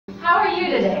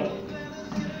today.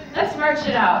 Let's march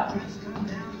it out.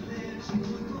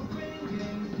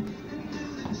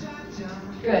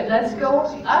 Good, let's go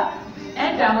up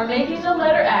and down. We're making the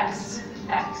letter X.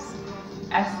 X.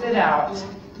 Exit out.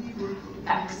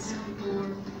 X.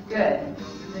 Good.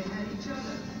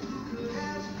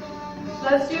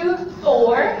 Let's do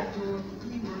 4,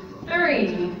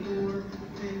 3,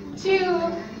 2,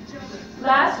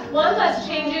 last one. Let's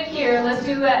change it here. Let's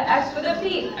do X with the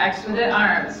feet, X with the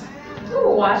arms.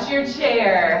 Ooh, watch your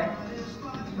chair.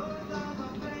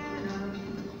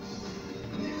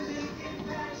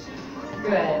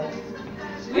 Good.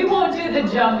 We won't do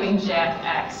the jumping jack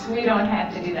X. We don't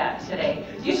have to do that today.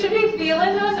 You should be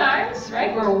feeling those arms,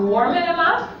 right? We're warming them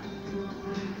up.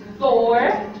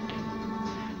 4,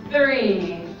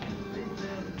 3,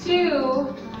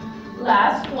 2,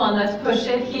 last one. Let's push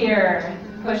it here.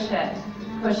 Push it,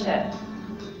 push it.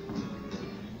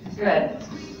 Good.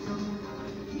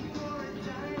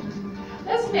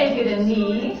 Let's make it a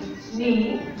knee,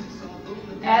 knee.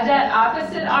 Add that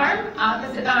opposite arm,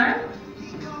 opposite arm.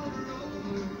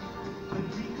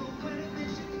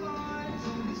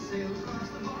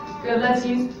 Good,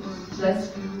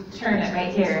 let's turn it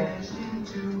right here.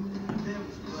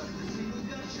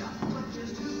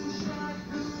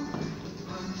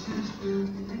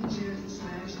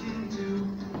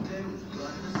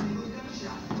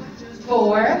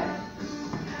 Four,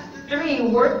 3,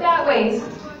 work that waist.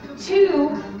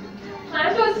 2,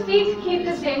 plant those feet to keep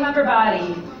the same upper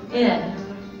body. In,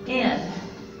 in,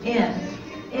 in,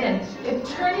 in. If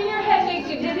turning your head makes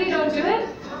you dizzy, don't do it.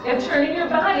 If turning your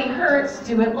body hurts,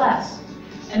 do it less.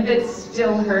 And if it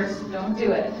still hurts, don't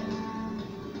do it.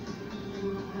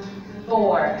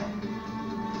 4,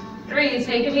 3, it's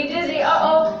making me dizzy.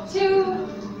 Uh-oh.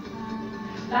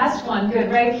 2, last one.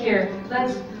 Good, right here.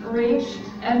 Let's reach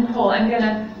and pull. I'm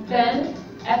gonna bend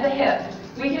at the hip.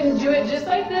 We can do it just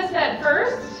like this at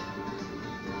first.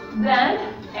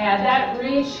 Then add that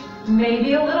reach,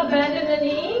 maybe a little bend in the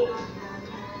knee.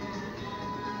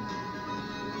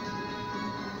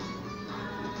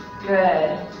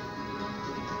 Good.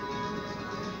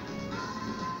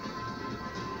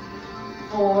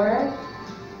 4,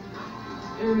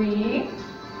 3,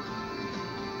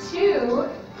 2,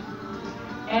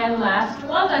 and last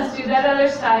one. Let's do that other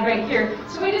side right here.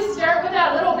 So we just start with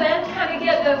that little bend, kind of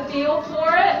get the feel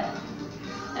for it.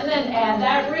 And then add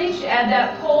that reach, add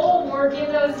that pull, working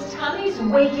those tummies,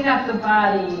 waking up the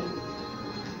body.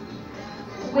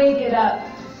 Wake it up.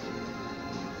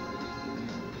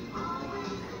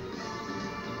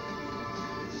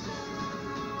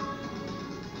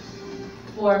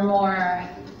 Four more.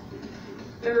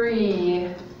 3,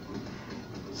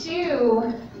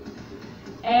 2,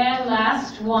 and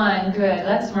last one. Good.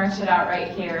 Let's march it out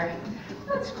right here.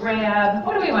 Let's grab,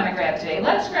 what do we want to grab today?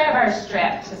 Let's grab our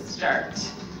strap to start.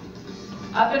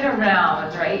 Up and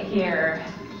around right here.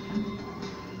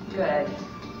 Good.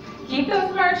 Keep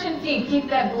those marching feet. Keep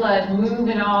that blood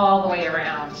moving all the way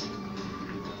around.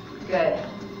 Good.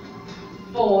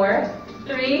 4,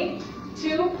 3,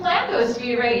 2, plant those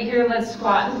feet right here. Let's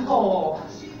squat and pull.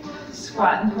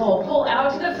 Squat and pull. Pull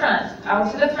out to the front.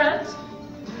 Out to the front.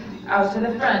 Out to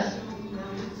the front.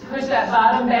 Push that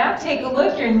bottom back. Take a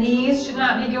look. Your knees should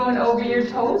not be going over your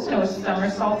toes. No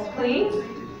somersaults, please.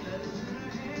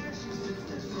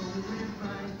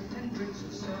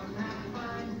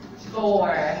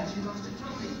 4,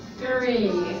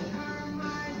 3,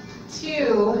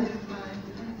 2,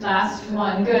 last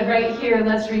one. Good. Right here.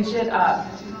 Let's reach it up.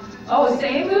 Oh,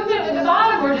 same movement with the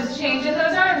bottom. We're just changing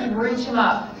those arms. Reach them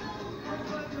up.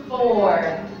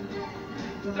 4,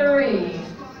 3,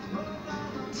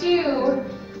 2,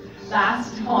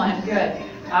 last one. Good.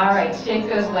 All right, shake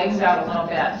those legs out a little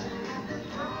bit.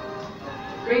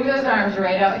 Bring those arms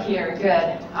right out here.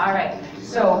 Good. All right,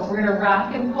 so we're gonna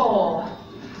rock and pull.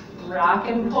 Rock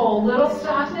and pull. Little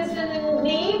softness in the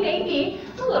knee, maybe.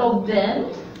 A little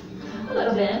bend. A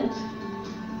little bend.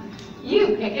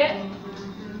 You pick it.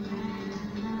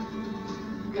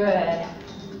 Good.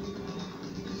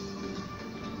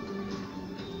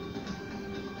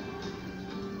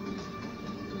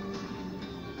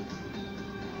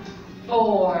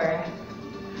 Four,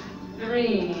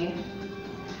 3,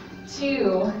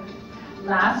 2,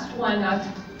 last one.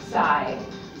 Now side,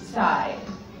 side,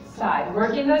 side.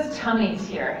 Working those tummies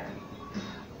here.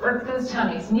 Work those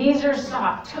tummies. Knees are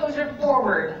soft, toes are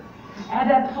forward. Add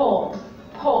that pull,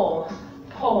 pull,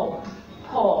 pull,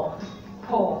 pull,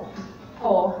 pull,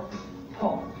 pull,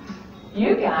 pull.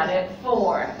 You got it.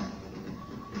 4,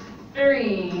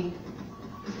 3,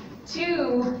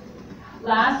 2,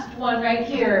 last one right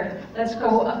here. Let's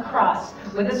go across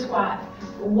with a squat.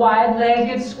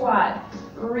 Wide-legged squat.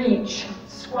 reach,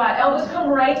 squat, elbows come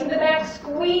right to the back,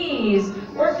 squeeze,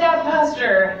 work that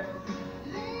posture.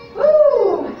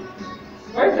 Woo!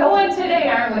 We're going today,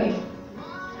 aren't we?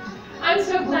 I'm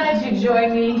so glad you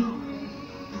joined me.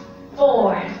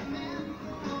 4,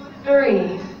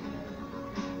 3,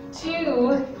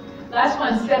 2, last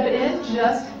one, step it in,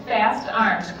 just fast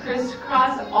arms,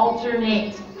 crisscross,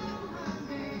 alternate.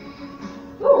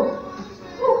 Woo!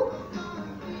 Woo!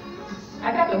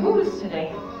 I got the woos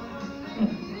today.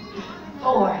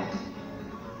 4,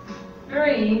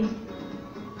 3,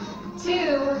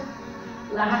 2,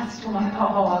 last one.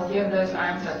 Oh, give those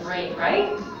arms a break,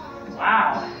 right?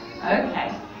 Wow.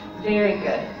 Okay, very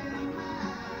good.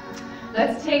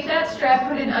 Let's take that strap,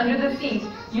 put it under the feet.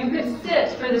 You could sit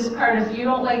for this part if you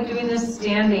don't like doing this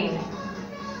standing.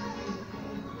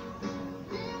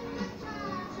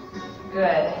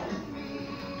 Good.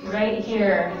 Right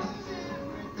here.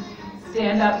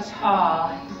 Stand up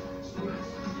tall.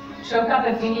 Choke up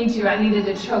if you need to. I needed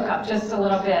to choke up just a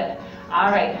little bit. All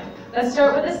right, let's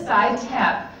start with a side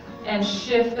tap and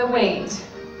shift the weight.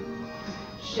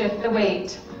 Shift the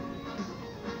weight.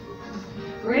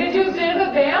 We're going to do a bit of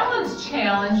a balance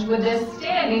challenge with this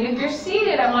standing. If you're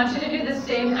seated, I want you to do the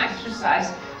same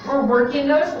exercise. We're working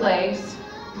those legs.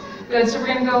 Good, so we're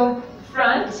going to go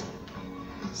front,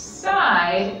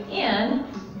 side, in,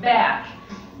 back,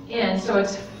 in. So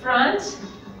it's front,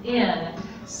 in,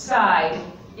 side,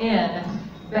 in,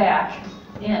 back,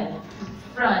 in,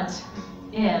 front,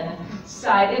 in,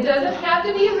 side. It doesn't have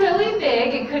to be really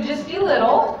big. It could just be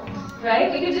little,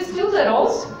 right? We could just do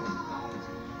littles.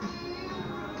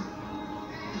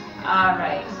 All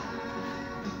right.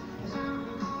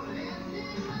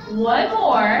 One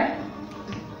more.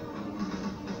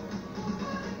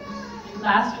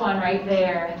 Last one right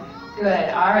there. Good.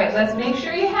 All right, let's make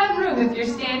sure you have room. If you're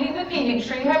standing with me, make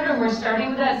sure you have room. We're starting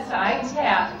with that side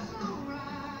tap.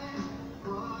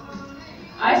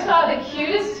 I saw the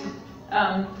cutest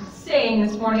saying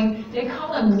this morning. They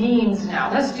call them memes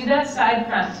now. Let's do that side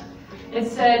front. It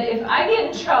said, if I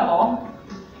get in trouble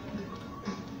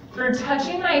for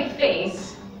touching my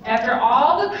face after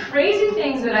all the crazy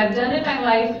things that I've done in my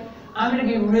life, I'm going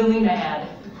to be really mad.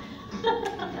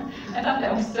 I thought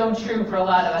that was so true for a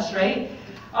lot of us, right?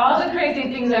 All the crazy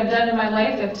things I've done in my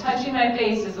life, if touching my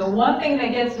face is the one thing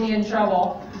that gets me in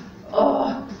trouble.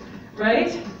 Oh,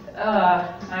 right?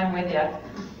 I'm with you.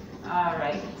 All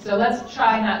right, so let's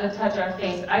try not to touch our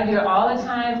face. I do it all the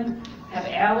time. I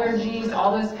have allergies,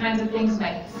 all those kinds of things.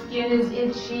 My skin is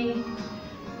itchy.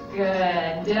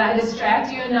 Good. Did I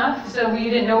distract you enough so you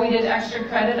didn't know we did extra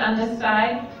credit on this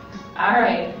side? All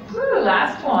right. Woo,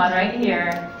 last one right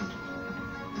here.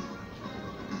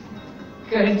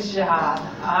 Good job.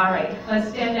 All right.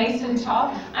 Let's stand nice and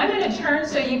tall. I'm going to turn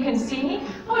so you can see me.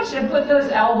 I want you to put those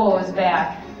elbows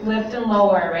back. Lift and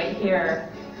lower right here.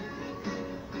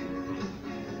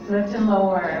 Lift and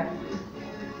lower.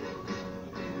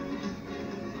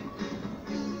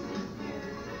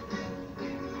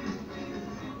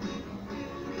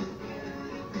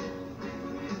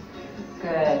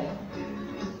 Good.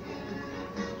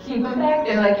 Keep them back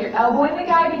there like you're elbowing the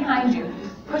guy behind you.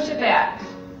 Push it back.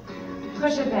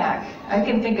 Push it back. I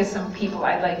can think of some people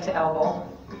I'd like to elbow.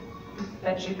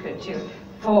 Bet you could too.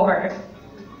 4,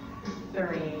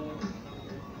 3.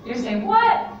 You're saying,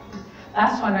 what?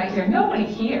 Last one right here. Nobody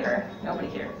here. Nobody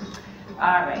here.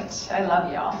 All right. I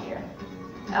love y'all here.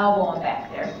 Elbow them back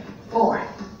there. 4,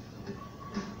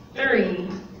 3,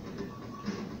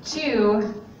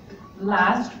 2,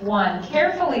 last one.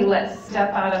 Carefully, let's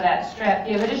step out of that strap.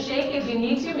 Give it a shake if you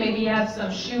need to. Maybe you have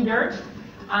some shoe dirt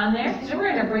on there. So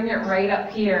we're going to bring it right up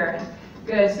here.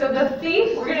 Good. So the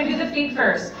feet, we're going to do the feet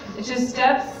first. It's just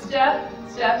step, step,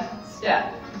 step,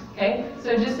 step. Okay?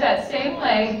 So just that same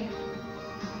leg.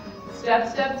 Step,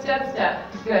 step, step,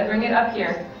 step. Good. Bring it up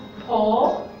here.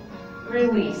 Pull,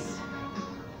 release.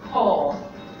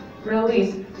 Pull,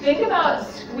 release. Think about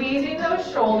squeezing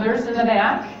those shoulders in the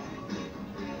back.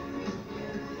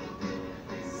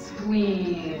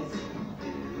 Squeeze,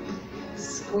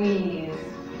 squeeze,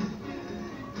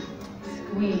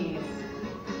 squeeze.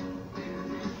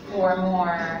 4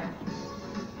 more.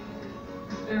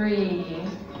 3,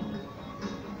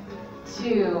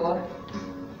 2,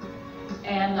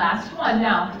 and last one.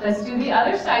 Now, let's do the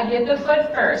other side. Get the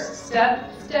foot first.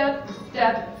 Step, step,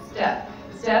 step, step,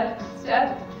 step,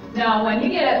 step. Now, when you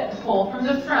get it, pull from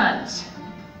the front.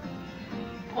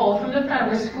 Pull from the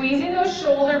front. We're squeezing those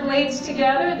shoulder blades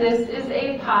together. This is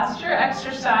a posture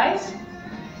exercise.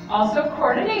 Also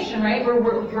coordination, right? We're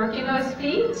working those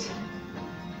feet.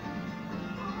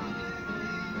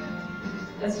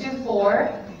 Let's do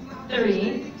 4,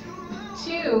 3,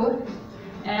 2,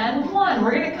 and 1.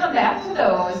 We're going to come back to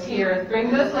those here.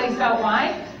 Bring those legs out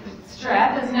wide.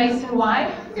 Strap is nice and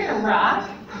wide. We're going to rock.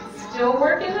 Still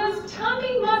working those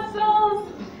tummy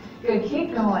muscles. Good,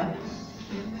 keep going.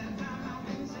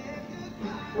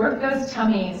 Work those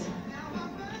tummies.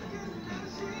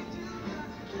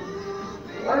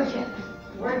 Work it,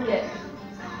 work it.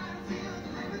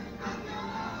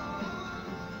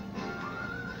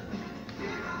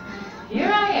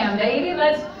 Here I am, baby.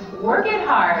 Let's work it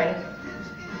hard.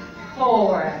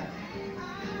 4,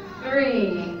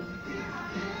 3,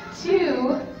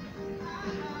 2,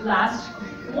 last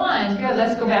 1. Good,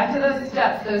 let's go back to those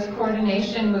steps, those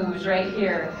coordination moves right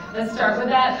here. Let's start with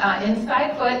that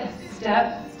inside foot.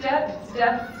 Step, step,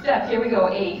 step, step. Here we go,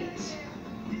 8,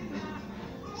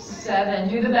 7.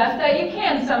 Do the best that you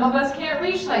can. Some of us can't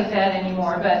reach like that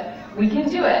anymore, but we can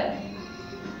do it.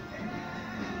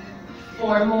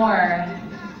 4 more.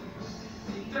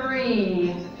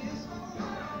 3,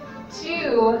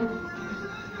 2,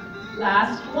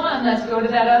 last 1. Let's go to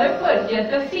that other foot.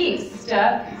 Get the feet.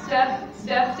 Step, step,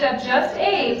 step, step. Just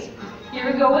 8.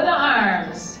 Here we go with the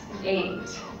arms. 8,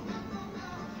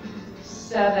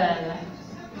 7,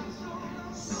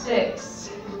 6,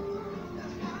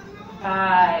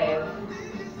 5,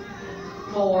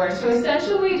 4. So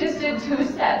essentially we just did 2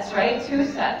 sets, right? 2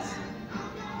 sets.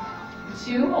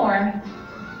 2 more.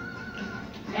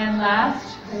 And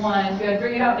last 1. Good.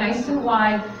 Bring it out nice and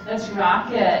wide. Let's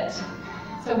rock it.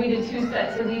 So we did 2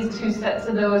 sets of these, 2 sets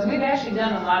of those. We've actually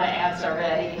done a lot of abs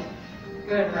already.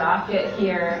 Good. Rock it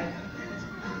here.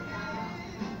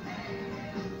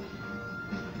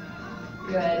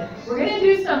 Good. We're going to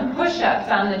do some push-ups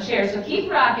on the chair. So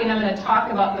keep rocking. I'm going to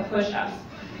talk about the push-ups.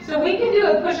 So we can do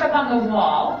a push-up on the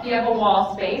wall. If you have a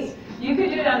wall space. You could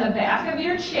do it on the back of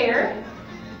your chair.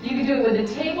 You could do it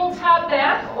with a tabletop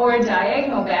back or a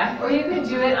diagonal back, or you could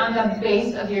do it on the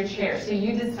base of your chair. So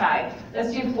you decide.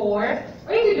 Let's do 4,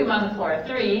 or you could do them on the floor.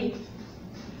 3,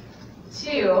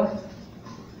 2,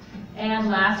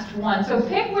 and last 1. So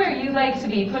pick where you like to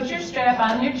be. Put your strap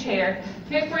on your chair.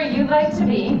 Pick where you like to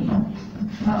be.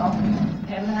 Uh-oh,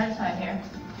 having a hard time here.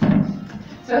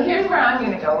 So here's where I'm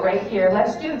going to go, right here.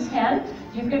 Let's do 10.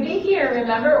 You could be here,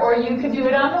 remember, or you could do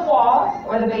it on the wall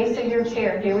or the base of your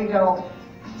chair. Here we go.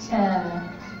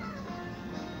 10,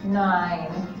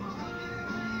 9,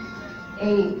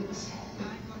 8,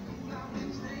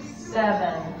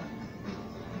 7,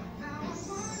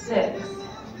 6,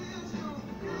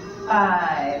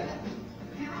 5,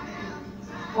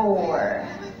 4,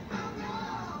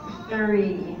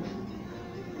 3,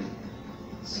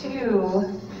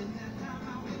 2,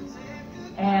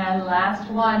 and last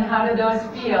 1. How did those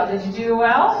feel? Did you do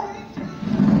well?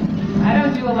 I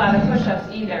don't do a lot of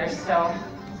push-ups either, so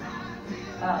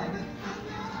I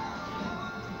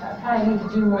probably need to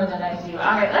do more than I do.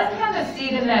 All right, let's have a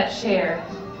seat in that chair.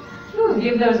 Whew,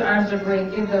 give those arms a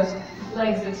break. Give those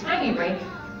legs a tiny break.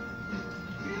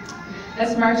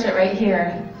 Let's march it right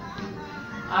here.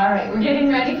 All right, we're getting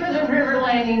ready for the river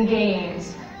landing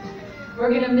games. We're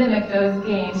going to mimic those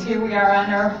games. Here we are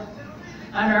on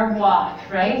our walk,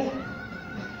 right?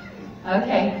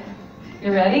 Okay,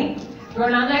 you ready?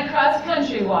 Going on that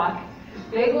cross-country walk.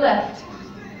 Big lift.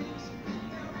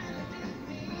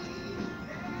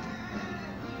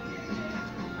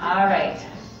 All right.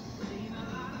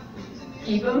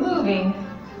 Keep them moving.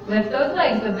 Lift those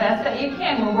legs the best that you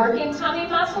can. We're working tummy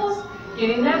muscles,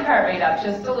 getting that heart rate up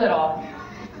just a little.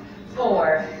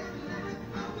 4,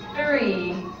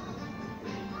 3,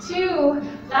 2,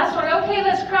 last one. Okay,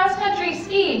 let's cross-country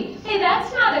ski. Hey,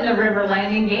 that's not in the river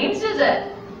landing games, is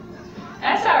it?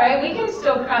 That's all right. We can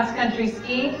still cross-country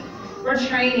ski. We're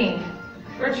training.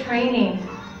 We're training.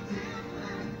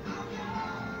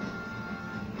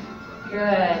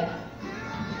 Good.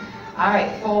 All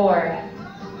right, 4,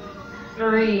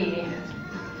 3,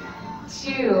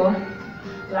 2,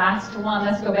 last 1.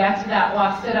 Let's go back to that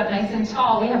walk. Sit up nice and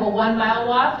tall. We have a 1 mile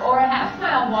walk or a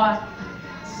half-mile walk.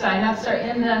 Sign-ups are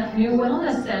in the new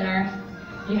Wellness Center.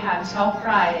 You have till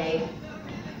Friday.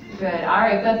 Good. All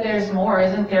right, but there's more,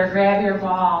 isn't there? Grab your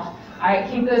ball. All right,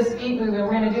 keep those feet moving. We're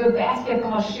going to do a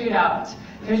basketball shootout.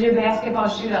 Here's your basketball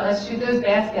shootout. Let's shoot those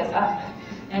baskets up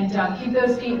and down. Keep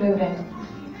those feet moving.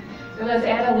 So let's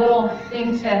add a little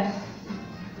thing to,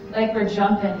 like we're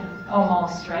jumping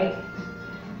almost, right?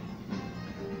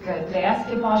 Good.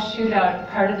 Basketball shootout,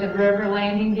 part of the river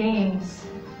landing games.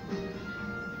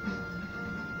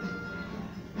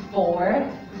 4,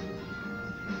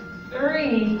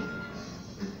 3,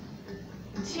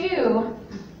 2,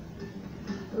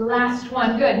 last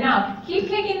 1. Good. Now, keep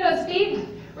kicking those feet.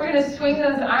 We're going to swing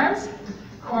those arms.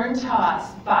 Corn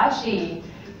toss, bocce.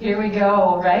 Here we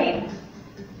go, right?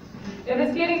 If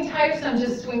it's getting tiresome,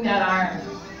 just swing that arm.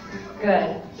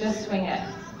 Good, just swing it.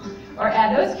 Or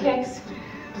add those kicks.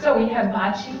 So we have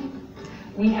bocce,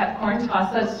 we have corn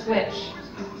toss, let's switch.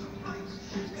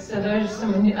 So there's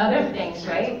some other things,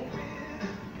 right?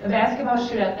 The basketball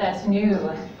shoot up, that's new.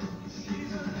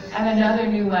 I have another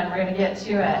new one, we're gonna get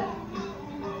to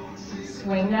it.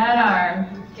 Swing that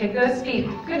arm, kick those feet.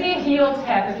 Could be a heel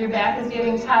tap if your back is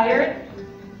getting tired.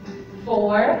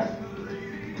 4,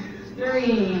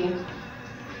 3,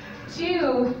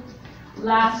 2,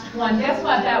 last one. Guess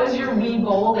what? That was your Wii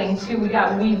bowling too. We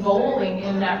got Wii bowling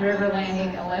in that River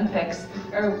Landing Olympics,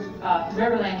 or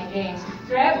River Landing Games.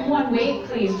 Grab one weight,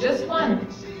 please, just one.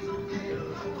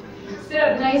 Sit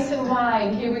up nice and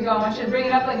wide. Here we go. I want you to bring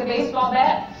it up like a baseball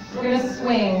bat. We're gonna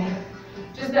swing.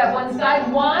 Just that one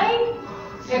side wide.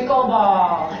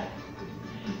 Pickleball.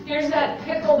 Here's that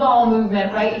pickleball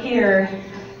movement right here.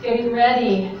 Getting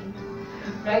ready.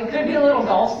 Right? Could be a little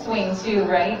golf swing too,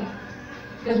 right?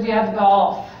 Because we have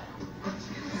golf.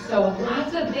 So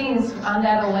lots of things on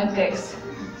that Olympics.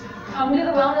 Come to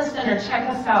the Wellness Center, check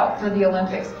us out for the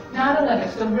Olympics. Not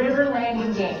Olympics, the River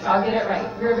Landing Games. I'll get it right.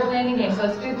 River Landing Games.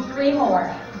 Let's do 3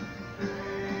 more.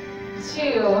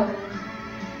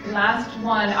 2. Last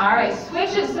one. All right,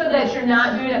 switch it so that you're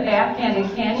not doing it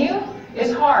backhanded, can you?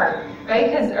 It's hard,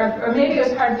 right? Or maybe it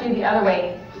was hard for you the other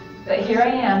way. But here I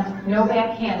am, no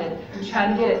backhanded. I'm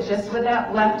trying to get it just with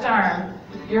that left arm.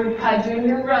 You're probably doing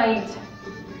your right.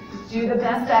 Do the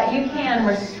best that you can.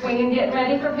 We're swinging, getting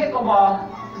ready for pickleball.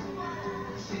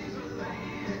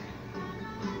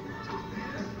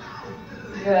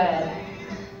 Good.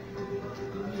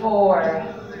 4,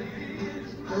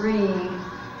 3,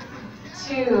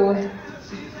 2.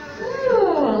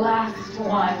 Ooh, last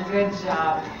one. Good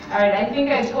job. All right, I think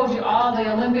I told you all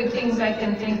the Olympic things I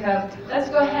can think of. Let's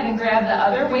go ahead and grab the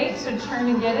other weight, so turn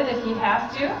and get it if you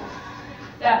have to.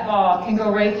 That ball can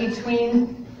go right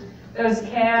between those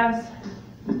calves.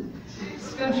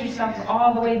 Scoot yourself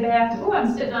all the way back. Ooh,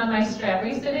 I'm sitting on my strap. Are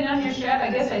you sitting on your strap? I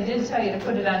guess I did tell you to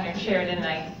put it on your chair, didn't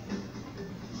I?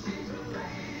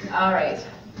 All right.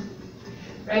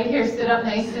 Right here, sit up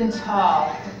nice and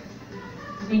tall.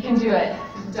 We can do it.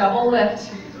 Double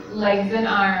lift, legs and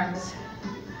arms.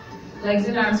 Legs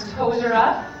and arms, toes are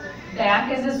up.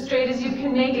 Back is as straight as you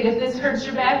can make it. If this hurts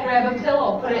your back, grab a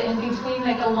pillow. Put it in between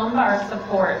like a lumbar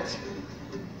support.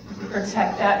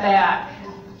 Protect that back.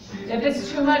 If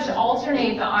it's too much,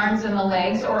 alternate the arms and the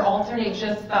legs, or alternate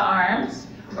just the arms,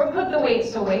 or put the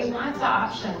weights away. Lots of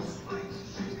options.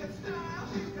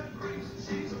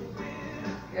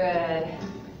 Good.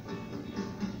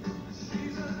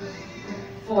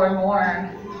 4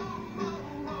 more.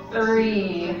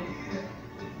 3,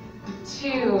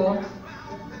 2,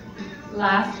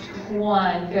 last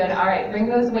one. Good. All right, bring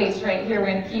those weights right here. We're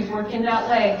going to keep working that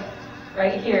leg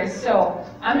right here. So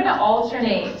I'm going to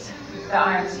alternate the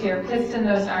arms here, piston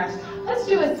those arms. Let's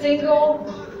do a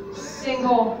single,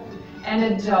 single, and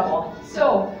a double.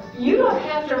 So you don't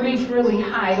have to reach really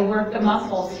high to work the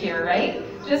muscles here, right?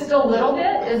 Just a little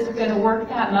bit is going to work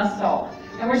that muscle.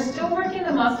 And we're still working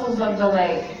the muscles of the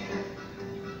leg.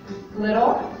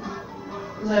 Little,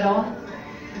 little,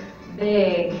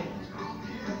 big,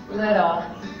 little,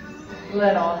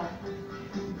 little,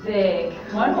 big.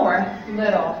 One more.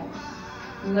 Little,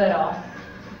 little,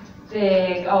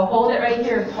 big. Oh, hold it right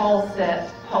here. Pulse it.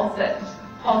 Pulse it.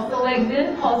 Pulse the legs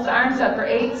in. Pulse the arms up for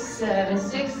 8, 7,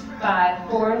 6, 5,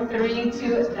 4, 3,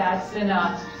 2. That's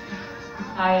enough.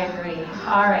 I agree.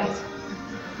 All right.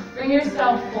 Bring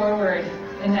yourself forward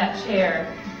in that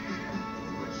chair.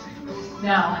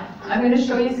 Now, I'm going to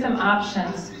show you some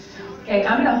options. Okay,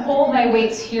 I'm going to hold my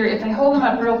weights here. If I hold them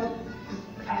up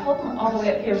if I hold them all the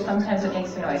way up here, sometimes it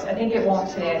makes a noise. I think it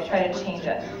won't today. I try to change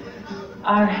it.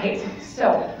 All right,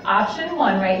 so option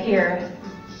 1 right here.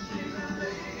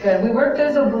 Good, we work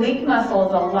those oblique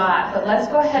muscles a lot, but let's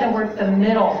go ahead and work the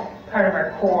middle part of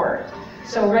our core.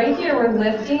 So right here, we're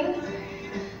lifting.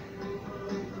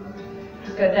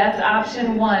 Good, that's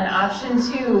option 1. Option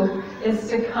 2 is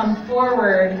to come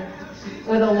forward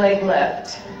with a leg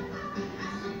lift.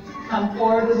 Come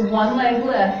forward with one leg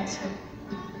lift.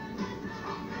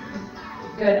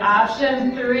 Good.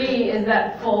 Option 3 is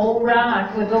that full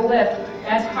rock with the lift.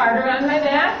 That's harder on my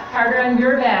back, harder on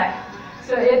your back.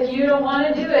 So if you don't want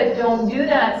to do it, don't do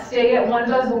that. Stay at one of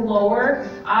those lower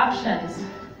options,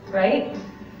 right?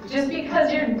 Just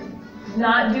because you're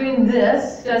not doing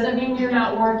this doesn't mean you're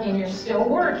not working. You're still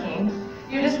working.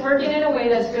 You're just working in a way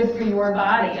that's good for your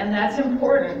body, and that's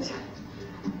important.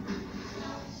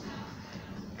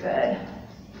 Good.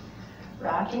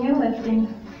 Rocking and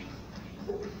lifting.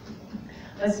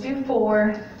 Let's do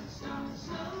 4.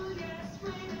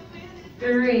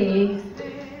 3,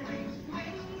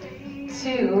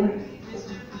 2.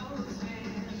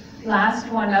 Last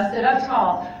one. Now sit up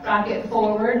tall. Rock it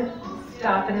forward,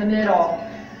 stop in the middle.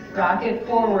 Rock it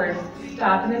forward,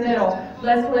 stop in the middle.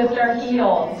 Let's lift our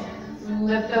heels.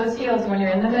 Lift those heels when you're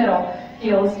in the middle.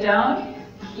 Heels down,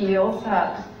 heels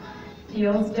up.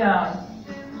 Heels down,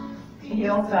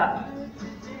 heels up.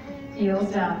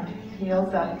 Heels down,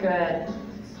 heels up. Good.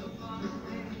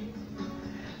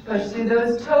 Push through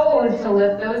those toes to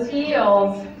lift those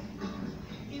heels.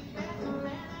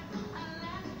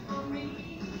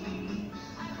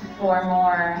 Four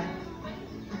more.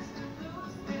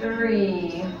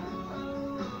 3,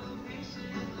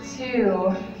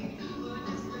 2,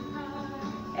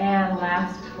 and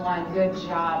last one. Good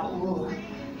job. Ooh,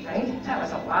 right? That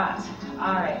was a lot.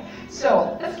 All right.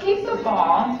 So let's keep the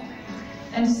ball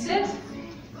and sit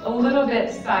a little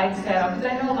bit side saddle,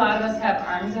 because I know a lot of us have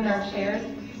arms in our chairs.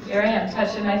 Here I am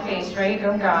touching my face, right?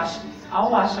 Oh gosh. I'll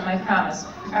wash them, I promise.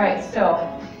 All right,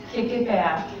 so kick it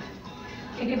back.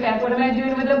 Kick it back. What am I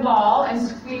doing with the ball? I'm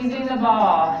squeezing the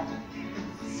ball.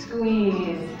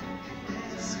 Squeeze.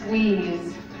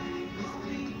 Squeeze.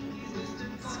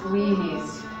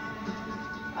 Squeeze.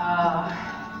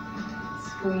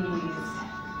 Squeeze.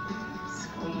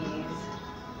 Squeeze.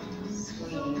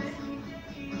 Squeeze.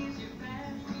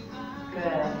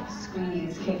 Good.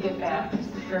 Squeeze. Kick it back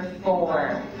for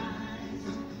 4,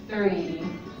 3,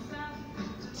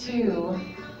 2.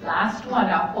 Last one.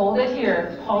 Now hold it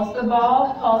here. Pulse the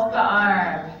ball, pulse the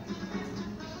arm.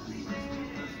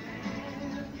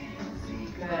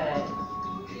 Good.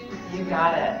 You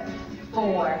got it.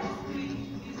 4,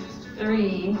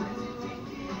 3,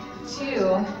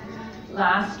 2.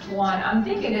 Last one. I'm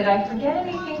thinking, did I forget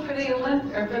anything for the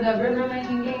River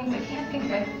Landing Games? I can't think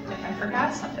if I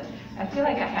forgot something. I feel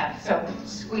like I have. So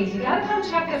squeeze. You gotta come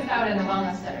check us out in the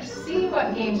Wellness Center. See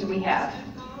what games we have.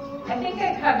 I think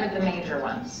I covered the major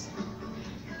ones.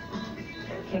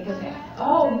 Kick it back.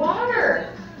 Oh,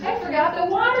 water. I forgot the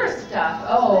water stuff.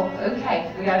 Oh,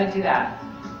 okay. We got to do that.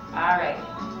 All right.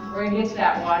 We're going to get to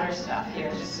that water stuff here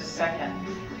in just a second.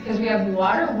 Because we have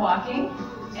water walking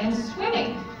and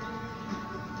swimming.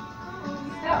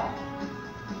 So,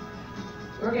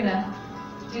 we're going to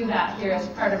do that here as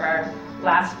part of our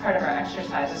last part of our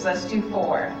exercises. Let's do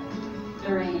 4,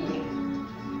 3,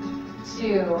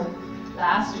 2.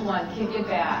 Last one, kick it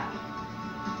back.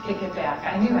 Kick it back.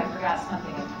 I knew I forgot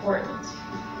something important.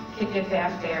 Kick it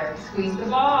back there. Squeeze the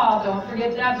ball. Don't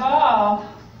forget that ball.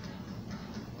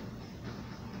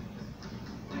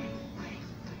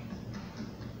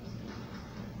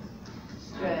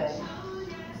 Good.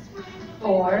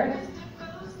 4,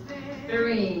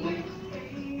 3,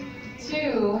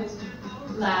 2.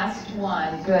 Last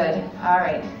one. Good. All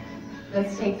right.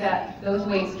 Let's take those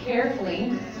weights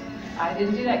carefully. I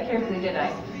didn't do that carefully, did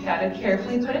I? Got to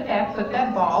carefully put it back. Put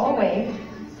that ball away.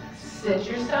 Sit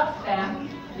yourself back.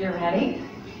 You ready?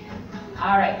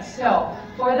 All right. So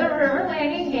for the River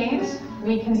Landing Games,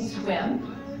 we can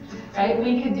swim, right?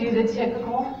 We could do the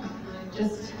typical,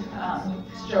 just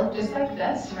stroke just like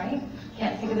this, right?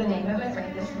 Can't think of the name of it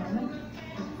right this moment.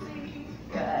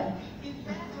 Good.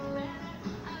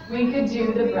 We could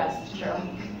do the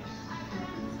breaststroke.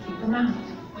 Keep them out.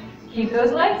 Keep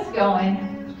those legs going.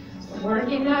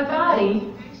 Working that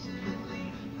body.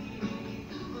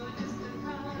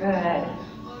 Good.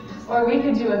 Or we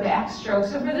could do a backstroke.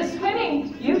 So for the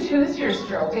swimming, you choose your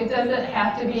stroke. It doesn't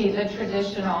have to be the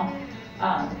traditional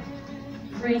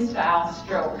freestyle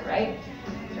stroke, right?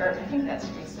 Or I think that's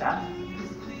freestyle.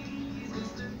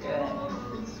 Good.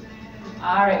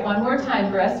 All right, one more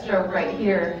time, breaststroke right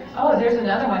here. Oh, there's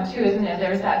another one too, isn't there?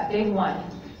 There's that big one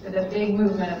with a big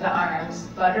movement of the arms.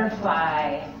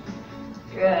 Butterfly.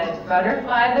 Good.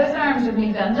 Butterfly those arms with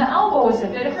me. Bend the elbows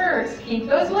if it hurts. Keep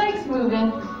those legs moving.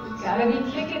 Gotta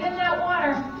be kicking in that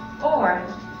water. 4,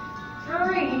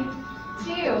 3,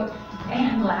 2,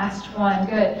 and last one.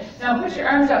 Good. Now put your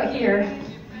arms out here.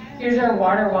 Here's our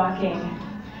water walking,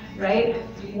 right?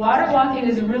 Water walking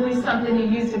is really something you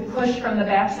use to push from the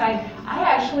backside. I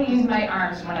actually use my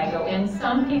arms when I go in.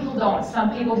 Some people don't.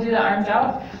 Some people do the arms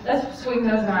out. Let's swing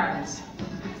those arms.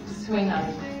 Swing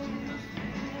them.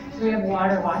 We have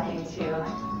water walking too.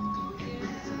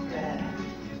 Good.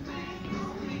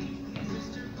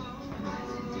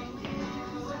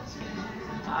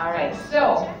 All right,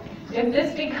 so if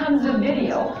this becomes a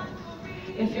video,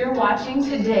 if you're watching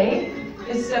today,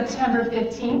 is September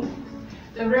 15th.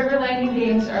 The River Landing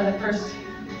Games are the first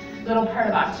little part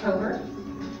of October.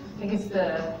 I think it's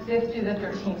the 5th through the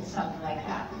 13th, something like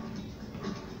that.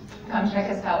 Come check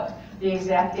us out. The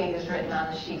exact date is written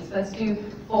on the sheets. Let's do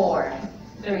 4,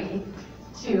 3,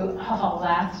 2. Oh,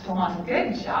 last one.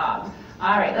 Good job.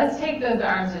 All right, let's take those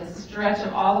arms and stretch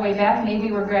them all the way back.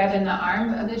 Maybe we're grabbing the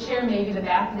arm of the chair, maybe the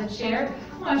back of the chair.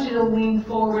 I want you to lean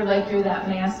forward like you're that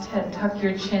masthead. Tuck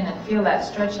your chin and feel that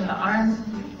stretch in the arms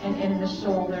and in the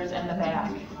shoulders and the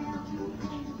back.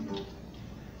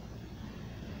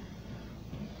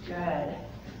 Good.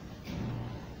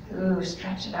 Ooh,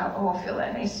 stretch it out. Oh, feel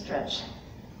that nice stretch.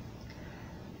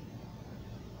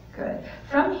 Good.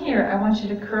 From here, I want you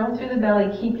to curl through the belly.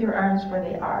 Keep your arms where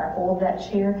they are. Hold that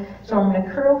chair. So I'm going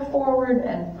to curl forward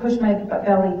and push my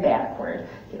belly backward.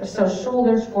 So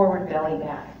shoulders forward, belly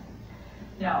back.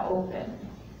 Now open.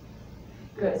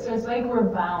 Good. So it's like we're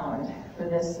bound for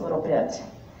this little bit.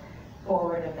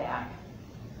 Forward and back.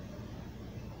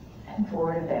 And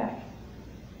forward and back.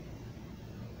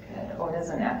 Good. Oh,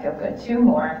 doesn't that feel good? 2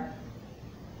 more.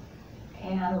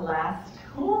 And last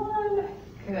one.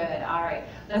 Good. All right.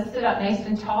 Let's sit up nice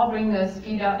and tall. Bring those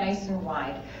feet out nice and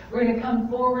wide. We're going to come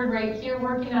forward right here,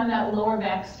 working on that lower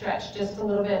back stretch just a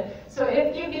little bit. So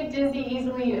if you get dizzy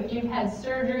easily, if you've had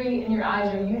surgery in your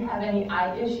eyes or you have any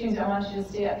eye issues, I want you to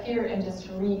stay up here and just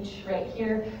reach right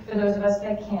here. For those of us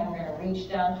that can, we're going to reach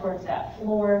down towards that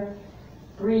floor.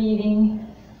 Breathing,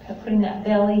 putting that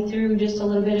belly through just a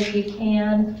little bit if you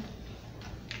can.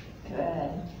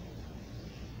 Good.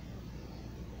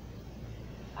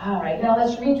 All right, now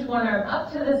let's reach one arm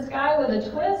up to the sky with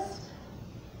a twist.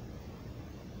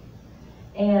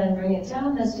 And bring it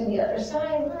down. Let's do the other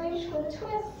side. Reach with a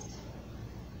twist.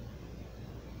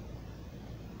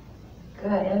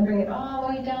 Good, and bring it all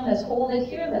the way down. Let's hold it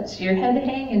here. Let your head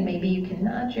hang, and maybe you can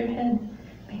nod your head.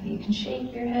 Maybe you can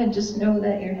shake your head. Just know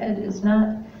that your head is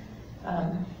not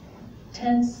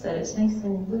tense, that it's nice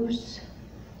and loose.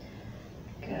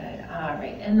 Good, all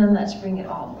right, and then let's bring it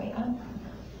all the way up.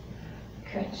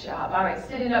 Good job. All right,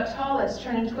 sitting up tall, let's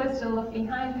turn and twist and look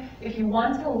behind. If you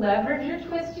want to leverage your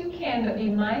twist, you can, but be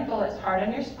mindful it's hard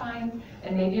on your spine,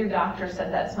 and maybe your doctor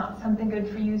said that's not something good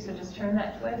for you, so just turn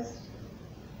that twist.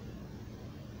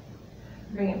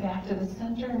 Bring it back to the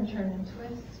center and turn and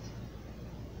twist.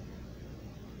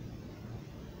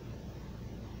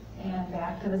 And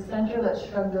back to the center. Let's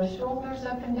shrug those shoulders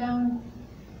up and down.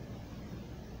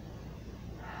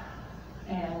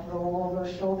 And roll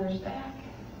those shoulders back.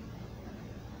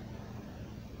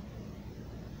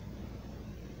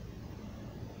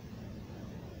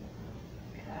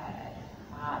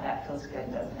 That feels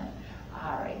good, doesn't it?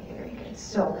 All right, very good.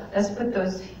 So let's put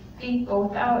those feet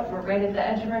both out. We're right at the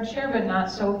edge of our chair, but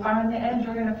not so far on the edge.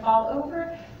 We're going to fall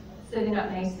over. Sitting up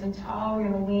nice and tall. We're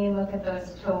going to lean, look at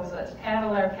those toes. Let's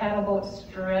paddle our paddle boat,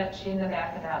 stretching the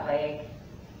back of that leg.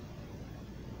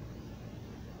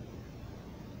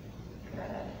 Good.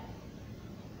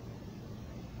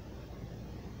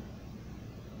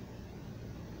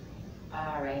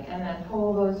 All right, and then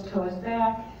pull those toes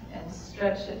back and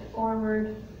stretch it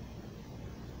forward.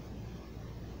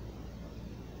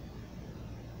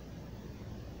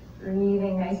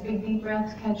 Breathing, nice big deep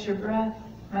breaths, catch your breath.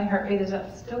 My heart rate is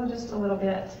up still just a little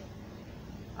bit.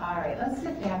 All right, let's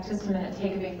sit back just a minute,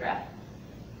 take a big breath.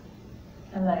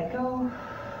 And let it go.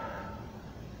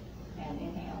 And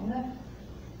inhale, lift.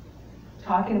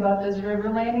 Talking about those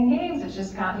river landing games, it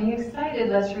just got me excited.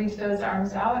 Let's reach those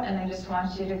arms out, and I just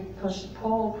want you to push,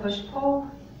 pull, push, pull.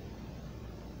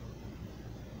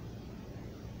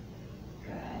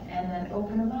 Good, and then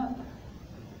open them up.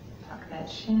 Tuck that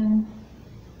chin.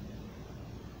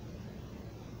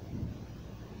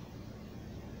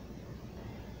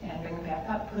 And bring them back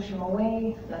up, push them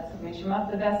away. Let's reach them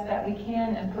up the best that we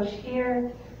can and push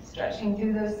here, stretching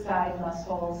through those side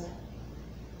muscles.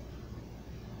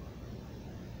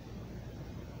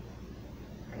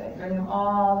 Good, bring them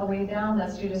all the way down.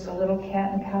 Let's do just a little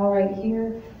cat and cow right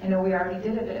here. I know we already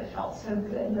did it, but it felt so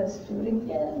good. Let's do it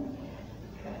again.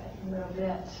 Good, a little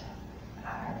bit.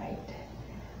 All right.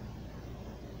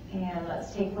 And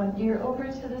let's take one ear over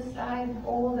to the side,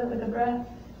 hold it with a breath.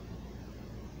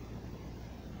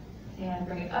 And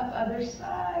bring it up, other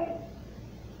side.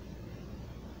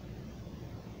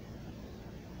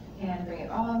 And bring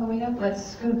it all the way up. Let's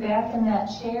scoot back in that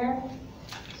chair.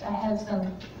 So I have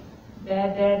some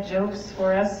bad dad jokes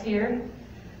for us here.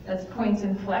 That's point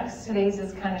and flex. Today's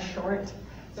is kind of short.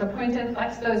 So point and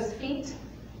flex those feet.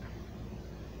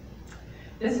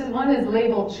 This one is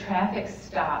labeled traffic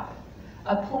stop.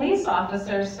 A police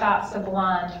officer stops a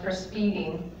blonde for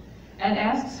speeding and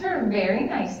asks her very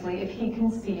nicely if he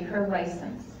can see her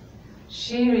license.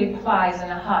 She replies in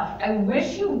a huff, "I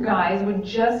wish you guys would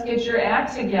just get your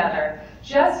act together.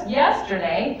 Just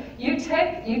yesterday, you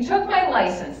took my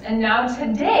license, and now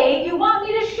today you want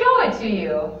me to show it to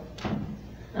you."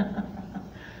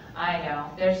 I know,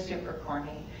 they're super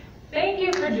corny. Thank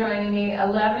you for joining me.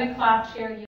 11 o'clock chair.